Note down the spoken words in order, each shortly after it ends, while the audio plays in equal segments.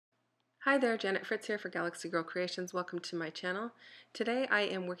Hi there, Janet Fritz here for Galaxy Girl Creations. Welcome to my channel. Today I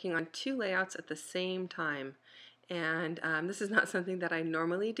am working on two layouts at the same time, and this is not something that I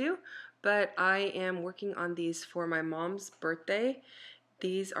normally do, but I am working on these for my mom's birthday.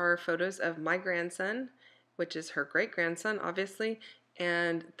 These are photos of my grandson, which is her great-grandson obviously,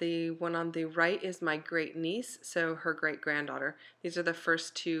 and the one on the right is my great-niece, so her great-granddaughter. These are the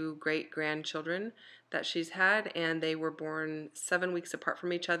first two great-grandchildren that she's had, and they were born 7 weeks apart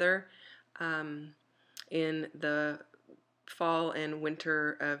from each other in the fall and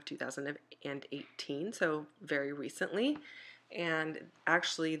winter of 2018, so very recently. And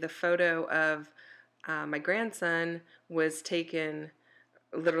actually the photo of my grandson was taken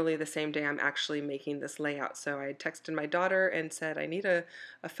literally the same day I'm actually making this layout. So I texted my daughter and said I need a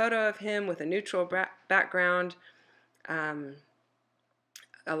photo of him with a neutral background.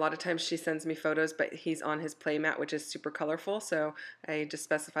 A lot of times she sends me photos, but he's on his playmat, which is super colorful, so I just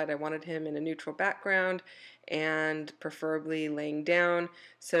specified I wanted him in a neutral background and preferably laying down.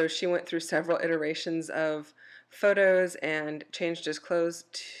 So she went through several iterations of photos and changed his clothes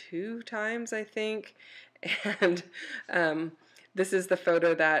 2 times, I think. And this is the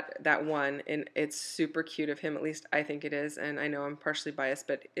photo that won, and it's super cute of him, at least I think it is, and I know I'm partially biased,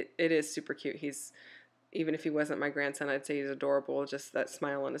 but it is super cute. He's Even if he wasn't my grandson, I'd say he's adorable. Just that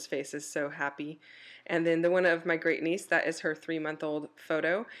smile on his face is so happy. And then the one of my great niece, that is her 3-month-old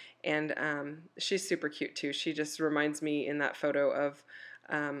photo, and she's super cute too. She just reminds me in that photo of,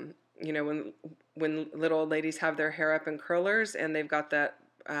 you know, when little old ladies have their hair up in curlers and they've got that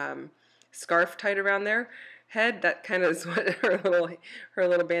scarf tied around their head. That kind of is what her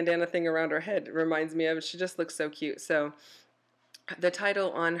little bandana thing around her head reminds me of. She just looks so cute. So the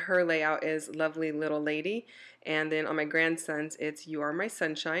title on her layout is Lovely Little Lady, and then on my grandson's it's You Are My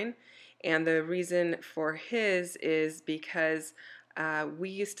Sunshine. And the reason for his is because we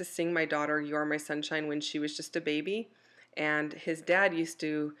used to sing my daughter You Are My Sunshine when she was just a baby, and his dad used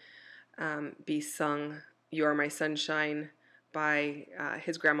to be sung You Are My Sunshine by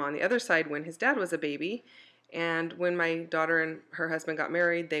his grandma on the other side when his dad was a baby. And when my daughter and her husband got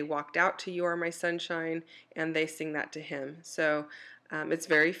married, they walked out to You Are My Sunshine, and they sing that to him. So it's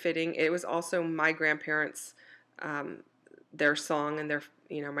very fitting. It was also my grandparents' their song, and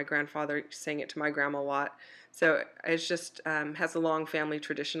my grandfather sang it to my grandma a lot. So it's just has a long family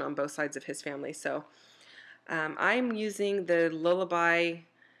tradition on both sides of his family. So I'm using the Lullaby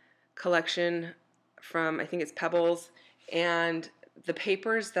collection from, I think it's Pebbles, and the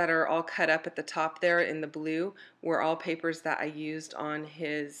papers that are all cut up at the top there in the blue were all papers that I used on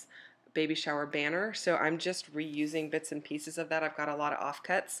his baby shower banner. So I'm just reusing bits and pieces of that. I've got a lot of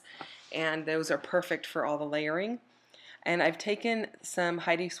offcuts, and those are perfect for all the layering. And I've taken some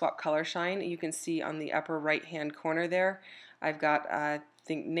Heidi Swapp Color Shine. You can see on the upper right hand corner there. I've got I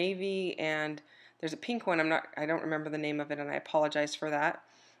think navy, and there's a pink one. I don't remember the name of it, and I apologize for that.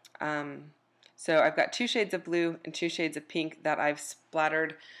 So I've got 2 shades of blue and 2 shades of pink that I've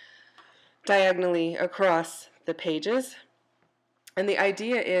splattered diagonally across the pages. And the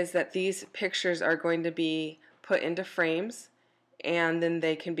idea is that these pictures are going to be put into frames, and then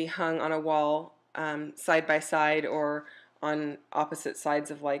they can be hung on a wall side by side or on opposite sides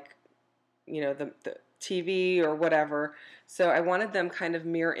of, like, you know, the TV or whatever. So I wanted them kind of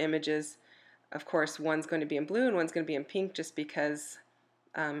mirror images. Of course, one's going to be in blue and one's going to be in pink just because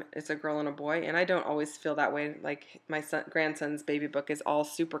it's a girl and a boy, and I don't always feel that way. Like my grandson's baby book is all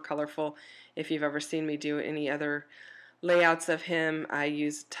super colorful. If you've ever seen me do any other layouts of him, I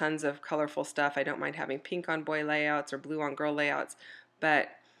use tons of colorful stuff. I don't mind having pink on boy layouts or blue on girl layouts,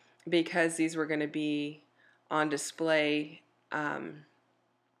 but because these were going to be on display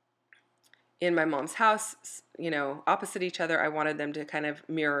in my mom's house, you know, opposite each other, I wanted them to kind of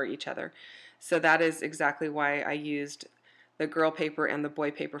mirror each other. So that is exactly why I used the girl paper and the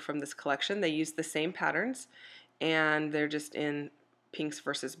boy paper from this collection. They use the same patterns, and they're just in pinks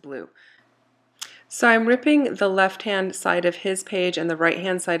versus blue. So I'm ripping the left-hand side of his page and the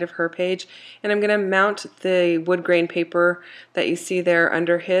right-hand side of her page, and I'm going to mount the wood grain paper that you see there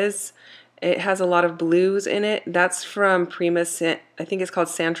under his. It has a lot of blues in it. That's from Prima, I think it's called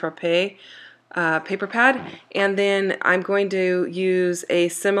Saint-Tropez paper pad. And then I'm going to use a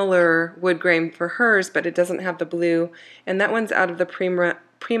similar wood grain for hers, but it doesn't have the blue, and that one's out of the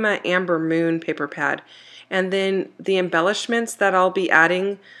Prima Amber Moon paper pad. And then the embellishments that I'll be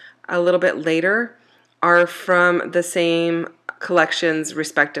adding a little bit later are from the same collections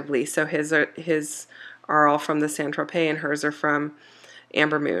respectively. So his are all from the Saint-Tropez, and hers are from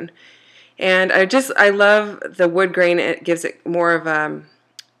Amber Moon. And I love the wood grain. It gives it more of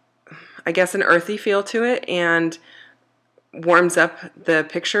I guess an earthy feel to it, and warms up the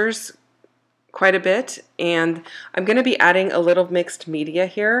pictures quite a bit, and I'm going to be adding a little mixed media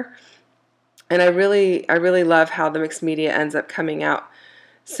here, and I really love how the mixed media ends up coming out.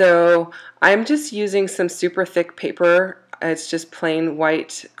 So I'm just using some super thick paper. It's just plain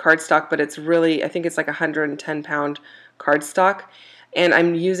white cardstock, but it's really, I think it's like 110-pound cardstock, and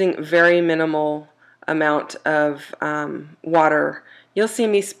I'm using very minimal amount of water. You'll see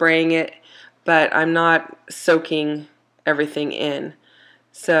me spraying it, but I'm not soaking everything in.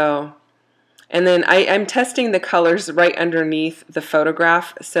 So, and then I'm testing the colors right underneath the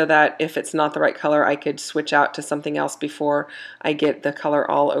photograph so that if it's not the right color, I could switch out to something else before I get the color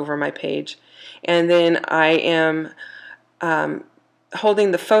all over my page. And then I am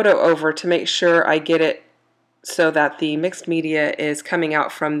holding the photo over to make sure I get it so that the mixed media is coming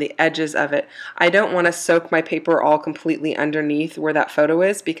out from the edges of it. I don't want to soak my paper all completely underneath where that photo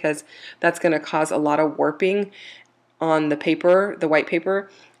is, because that's going to cause a lot of warping on the paper, the white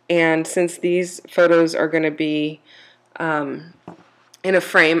paper. And since these photos are going to be in a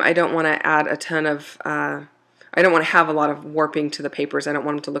frame, I don't want to add a ton of, I don't want to have a lot of warping to the papers. I don't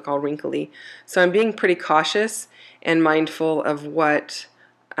want them to look all wrinkly. So I'm being pretty cautious and mindful of what,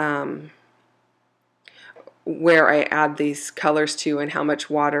 where I add these colors to and how much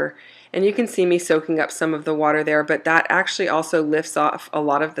water. And you can see me soaking up some of the water there, but that actually also lifts off a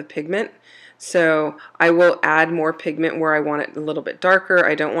lot of the pigment. So I will add more pigment where I want it a little bit darker.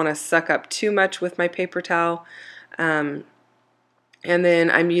 I don't want to suck up too much with my paper towel. And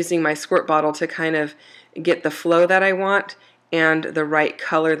then I'm using my squirt bottle to kind of get the flow that I want and the right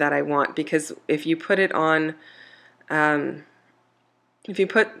color that I want. Because if you put it on, if you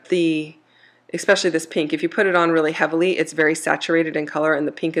put the, especially this pink, if you put it on really heavily, it's very saturated in color, and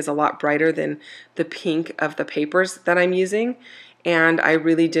the pink is a lot brighter than the pink of the papers that I'm using. And I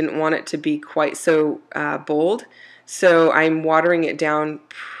really didn't want it to be quite so bold, so I'm watering it down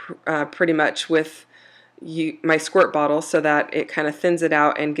pretty much with my squirt bottle so that it kind of thins it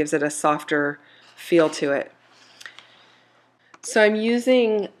out and gives it a softer feel to it. So I'm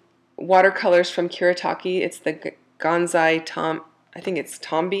using watercolors from Kuretake. It's the Gansai I think it's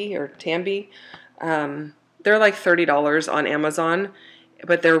Tambi or Tambi. They're like $30 on Amazon,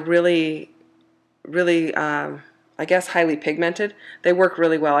 but they're really I guess highly pigmented. They work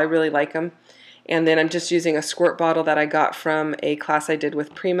really well. I really like them. And then I'm just using a squirt bottle that I got from a class I did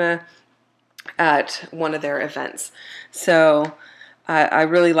with Prima at one of their events. So I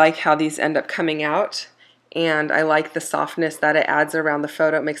really like how these end up coming out, and I like the softness that it adds around the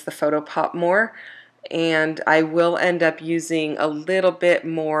photo. It makes the photo pop more. And I will end up using a little bit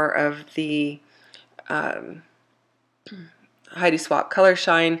more of the Heidi Swapp Color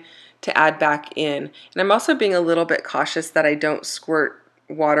Shine to add back in. And I'm also being a little bit cautious that I don't squirt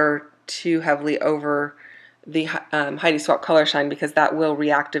water too heavily over the Heidi Swapp Color Shine, because that will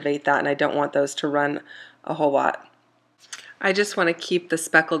reactivate that, and I don't want those to run a whole lot. I just want to keep the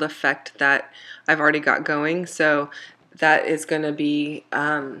speckled effect that I've already got going, so that is going to be,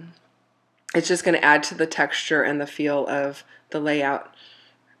 it's just going to add to the texture and the feel of the layout.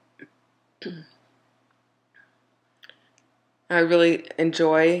 I really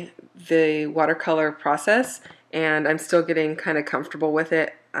enjoy the watercolor process, and I'm still getting kind of comfortable with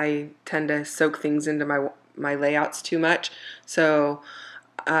it. I tend to soak things into my layouts too much, so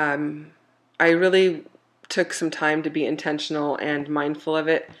I really took some time to be intentional and mindful of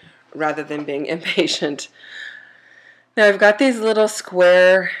it rather than being impatient. Now I've got these little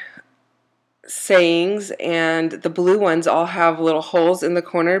square sayings, and the blue ones all have little holes in the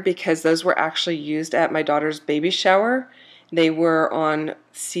corner because those were actually used at my daughter's baby shower. They were on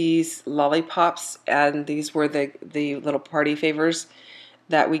C's lollipops, and these were the little party favors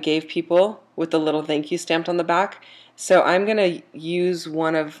that we gave people with the little thank you stamped on the back. So I'm going to use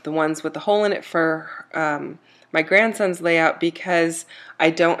one of the ones with the hole in it for my grandson's layout, because I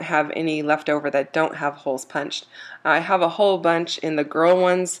don't have any left over that don't have holes punched. I have a whole bunch in the girl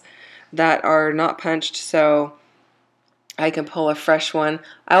ones that are not punched, so I can pull a fresh one.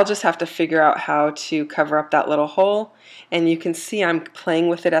 I'll just have to figure out how to cover up that little hole. And you can see I'm playing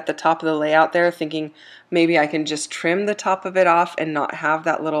with it at the top of the layout there, thinking maybe I can just trim the top of it off and not have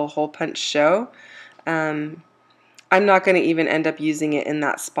that little hole punch show. I'm not going to even end up using it in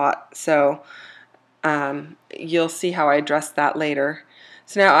that spot, so you'll see how I address that later.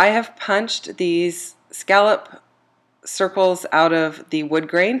 So now I have punched these scallop circles out of the wood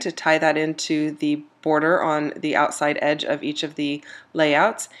grain to tie that into the border on the outside edge of each of the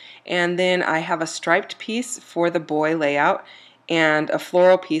layouts. And then I have a striped piece for the boy layout and a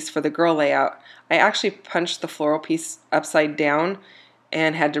floral piece for the girl layout. I actually punched the floral piece upside down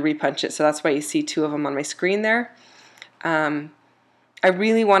and had to repunch it, so that's why you see two of them on my screen there. And I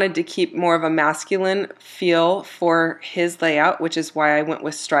really wanted to keep more of a masculine feel for his layout, which is why I went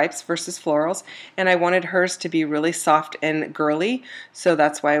with stripes versus florals. And I wanted hers to be really soft and girly, so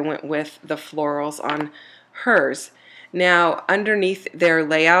that's why I went with the florals on hers. Now, underneath their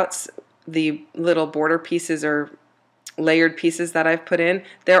layouts, the little border pieces or layered pieces that I've put in,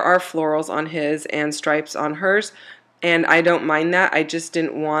 there are florals on his and stripes on hers, and I don't mind that. I just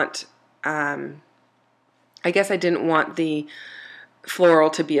didn't want, I guess I didn't want the floral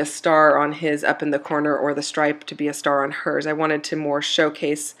to be a star on his up in the corner or the stripe to be a star on hers. I wanted to more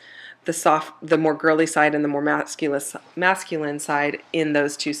showcase the more girly side and the more masculine side in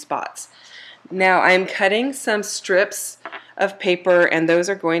those two spots. Now I'm cutting some strips of paper, and those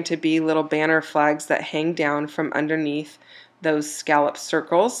are going to be little banner flags that hang down from underneath those scallop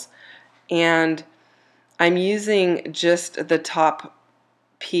circles, and I'm using just the top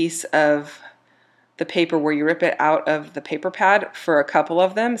piece of the paper where you rip it out of the paper pad for a couple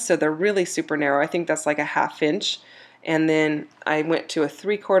of them, so they're really super narrow. I think that's like a 1/2 inch, and then I went to a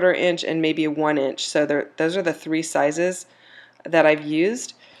 3/4 inch and maybe a 1 inch, so those are the 3 sizes that I've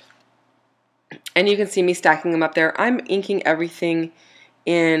used. And you can see me stacking them up there. I'm inking everything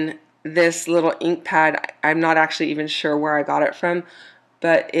in this little ink pad. I'm not actually even sure where I got it from,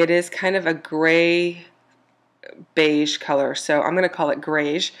 but it is kind of a gray beige color, so I'm going to call it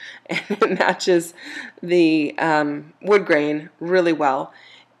grayish, and it matches the wood grain really well.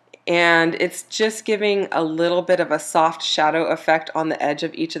 And it's just giving a little bit of a soft shadow effect on the edge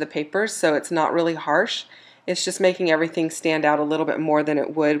of each of the papers, so it's not really harsh. It's just making everything stand out a little bit more than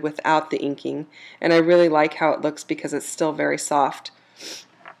it would without the inking. And I really like how it looks because it's still very soft.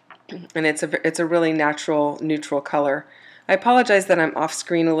 And it's a really natural, neutral color. I apologize that I'm off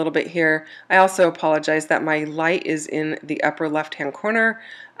screen a little bit here. I also apologize that my light is in the upper left-hand corner.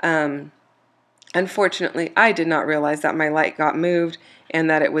 Unfortunately, I did not realize that my light got moved and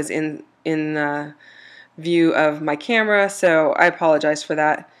that it was in view of my camera, so I apologize for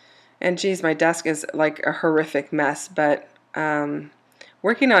that. And geez, my desk is like a horrific mess, but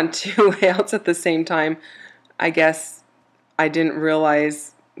working on 2 layouts at the same time, I guess I didn't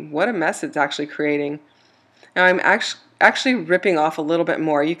realize what a mess it's actually creating. Now I'm actually ripping off a little bit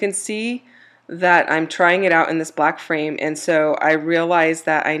more. You can see that I'm trying it out in this black frame, and so I realized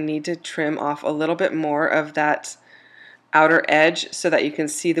that I need to trim off a little bit more of that outer edge so that you can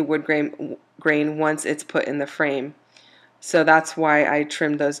see the wood grain once it's put in the frame. So that's why I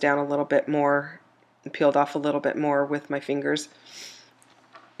trimmed those down a little bit more, peeled off a little bit more with my fingers.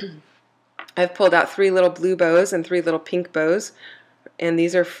 I've pulled out 3 little blue bows and 3 little pink bows, and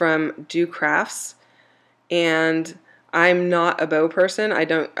these are from Do Crafts. And I'm not a bow person.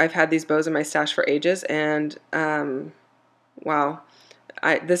 I've had these bows in my stash for ages, and wow,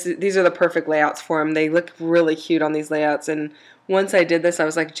 these are the perfect layouts for them. They look really cute on these layouts, and once I did this, I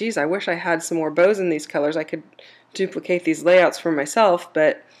was like, geez, I wish I had some more bows in these colors. I could duplicate these layouts for myself,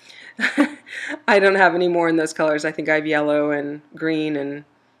 but I don't have any more in those colors. I think I have yellow and green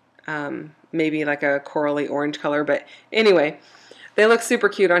and maybe like a corally orange color, but anyway, they look super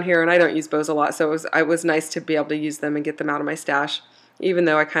cute on here, and I don't use bows a lot, so it was nice to be able to use them and get them out of my stash, even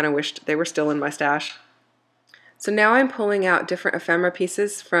though I kind of wished they were still in my stash. So now I'm pulling out different ephemera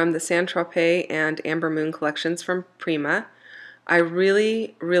pieces from the Saint-Tropez and Amber Moon collections from Prima. I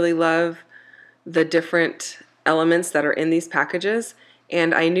really, really love the different elements that are in these packages,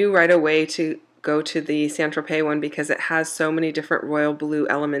 and I knew right away to go to the Saint-Tropez one because it has so many different royal blue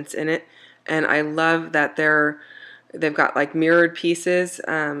elements in it, and I love that they've got like mirrored pieces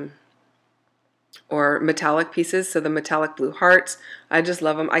or metallic pieces, so the metallic blue hearts, I just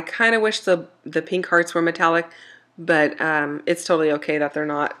love them. I kind of wish the pink hearts were metallic, but it's totally okay that they're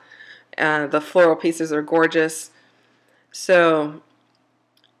not. The floral pieces are gorgeous. So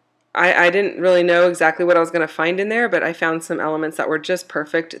I didn't really know exactly what I was going to find in there, but I found some elements that were just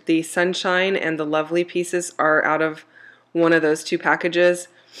perfect. The sunshine and the lovely pieces are out of one of those 2 packages.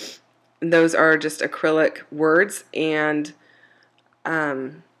 Those are just acrylic words, and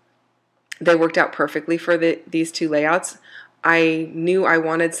they worked out perfectly for these 2 layouts. I knew I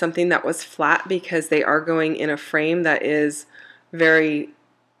wanted something that was flat because they are going in a frame that is very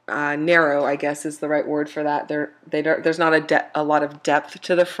narrow, I guess is the right word for that. There's not a lot of depth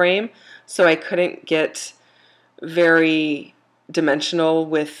to the frame, so I couldn't get very dimensional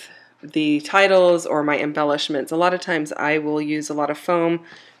with the titles or my embellishments. A lot of times I will use a lot of foam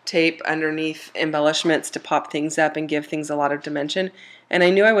tape underneath embellishments to pop things up and give things a lot of dimension, and I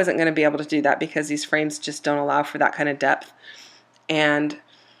knew I wasn't going to be able to do that because these frames just don't allow for that kind of depth. And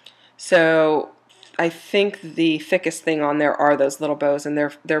so I think the thickest thing on there are those little bows, and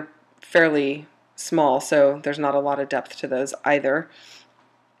they're fairly small, so there's not a lot of depth to those either.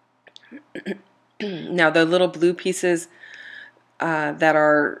 Now the little blue pieces that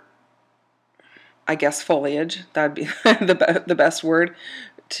are, I guess, foliage, that would be the best word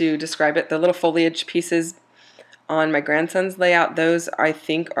to describe it. The little foliage pieces on my grandson's layout, those I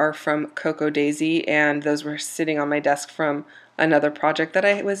think are from Cocoa Daisy, and those were sitting on my desk from another project that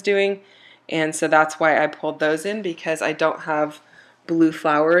I was doing, and so that's why I pulled those in, because I don't have blue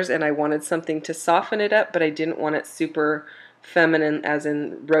flowers and I wanted something to soften it up, but I didn't want it super feminine as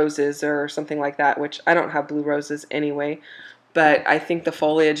in roses or something like that, which I don't have blue roses anyway. But I think the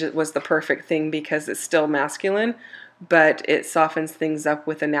foliage was the perfect thing because it's still masculine, but it softens things up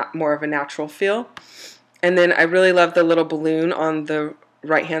with a more of a natural feel. And then I really love the little balloon on the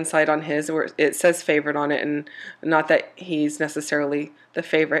right hand side on his, where it says favorite on it, and not that he's necessarily the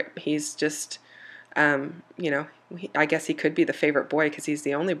favorite, he's just you know, I guess he could be the favorite boy because he's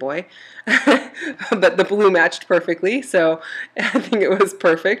the only boy. But the blue matched perfectly, so I think it was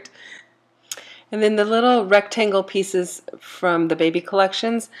perfect. And then the little rectangle pieces from the baby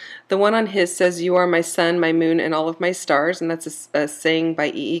collections, the one on his says, "You are my sun, my moon, and all of my stars," and that's a saying by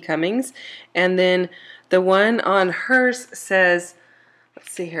E.E. Cummings. And then the one on hers says,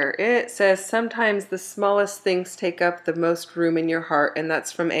 let's see here, it says, "Sometimes the smallest things take up the most room in your heart," and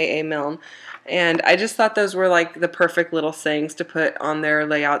that's from A.A. Milne. And I just thought those were like the perfect little sayings to put on their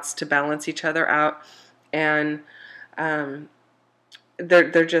layouts to balance each other out. And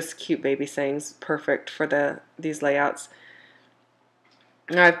they're just cute baby sayings, perfect for these layouts.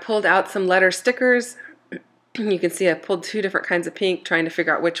 Now I've pulled out some letter stickers. You can see I pulled two different kinds of pink, trying to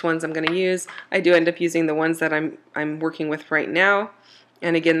figure out which ones I'm going to use. I do end up using the ones that I'm working with right now.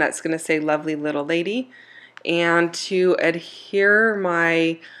 And again, that's going to say "Lovely Little Lady." And to adhere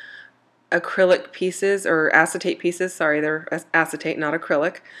my acrylic pieces, or acetate pieces, sorry, they're acetate, not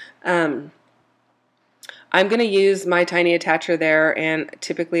acrylic, I'm going to use my tiny attacher there, and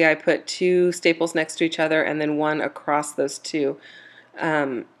typically I put two staples next to each other and then one across those two.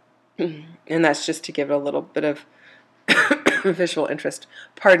 And that's just to give it a little bit of visual interest.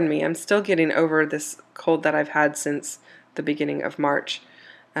 Pardon me, I'm still getting over this cold that I've had since the beginning of March.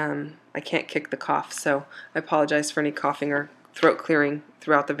 I can't kick the cough, so I apologize for any coughing or throat clearing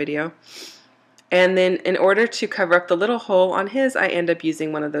throughout the video. And then in order to cover up the little hole on his, I end up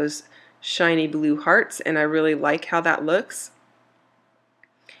using one of those shiny blue hearts, and I really like how that looks.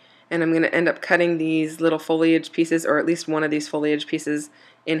 And I'm going to end up cutting these little foliage pieces, or at least one of these foliage pieces,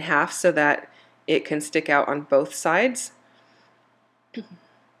 in half so that it can stick out on both sides.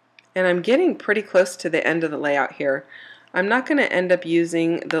 And I'm getting pretty close to the end of the layout here. I'm not going to end up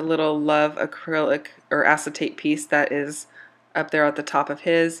using the little Love acrylic or acetate piece that is up there at the top of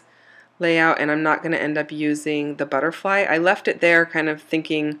his layout, and I'm not going to end up using the butterfly. I left it there kind of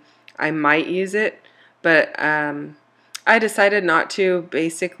thinking I might use it, but I decided not to.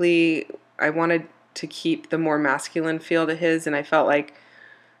 Basically, I wanted to keep the more masculine feel to his, and I felt like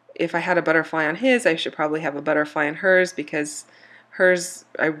if I had a butterfly on his, I should probably have a butterfly on hers, because hers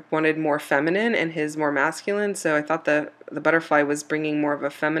I wanted more feminine and his more masculine, so I thought the butterfly was bringing more of a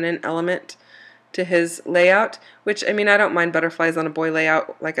feminine element to his layout, which, I mean, I don't mind butterflies on a boy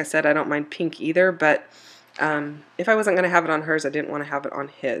layout. Like I said, I don't mind pink either, but if I wasn't going to have it on hers, I didn't want to have it on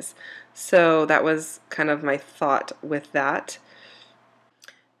his. So that was kind of my thought with that.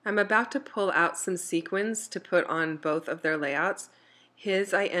 I'm about to pull out some sequins to put on both of their layouts.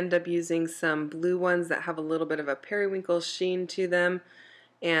 His, I end up using some blue ones that have a little bit of a periwinkle sheen to them,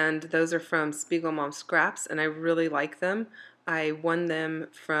 and those are from Spiegelmom Scraps, and I really like them. I won them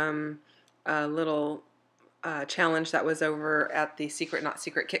from a little challenge that was over at the Secret Not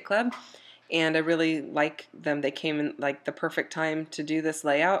Secret Kit Club, and I really like them. They came in like the perfect time to do this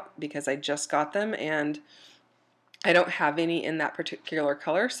layout because I just got them, and I don't have any in that particular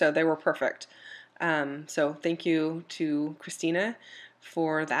color, so they were perfect. So thank you to Christina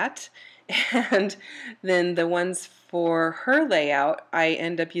for that. And then the ones for her layout, I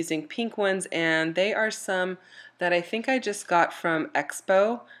end up using pink ones, and they are some that I think I just got from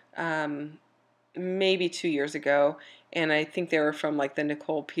Expo maybe 2 years ago, and I think they were from like the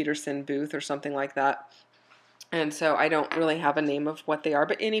Nicole Peterson booth or something like that. And so I don't really have a name of what they are,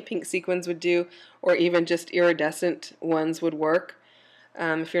 but any pink sequins would do, or even just iridescent ones would work.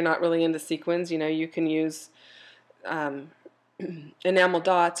 If you're not really into sequins, you know, you can use enamel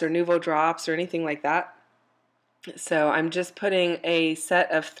dots or Nuvo drops or anything like that. So I'm just putting a set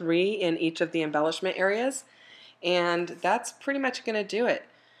of 3 in each of the embellishment areas, and that's pretty much going to do it.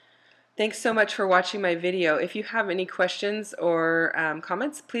 Thanks so much for watching my video. If you have any questions or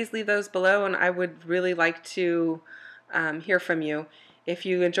comments, please leave those below, and I would really like to hear from you. If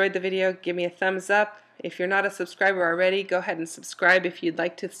you enjoyed the video, give me a thumbs up. If you're not a subscriber already, go ahead and subscribe if you'd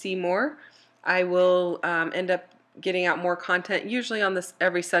like to see more. I will end up getting out more content, usually on this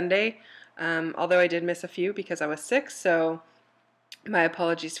every Sunday, although I did miss a few because I was sick, so my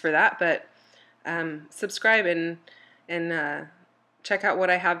apologies for that. But subscribe and check out what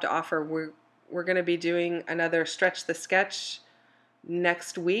I have to offer. We're going to be doing another Stretch the Sketch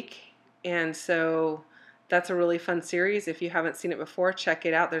next week, and so that's a really fun series. If you haven't seen it before, check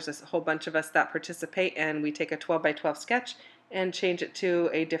it out. There's a whole bunch of us that participate, and we take a 12 by 12 sketch and change it to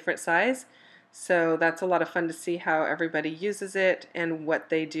a different size. So that's a lot of fun to see how everybody uses it and what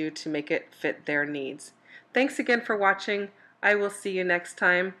they do to make it fit their needs. Thanks again for watching. I will see you next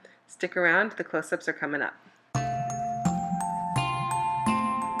time. Stick around. The close-ups are coming up.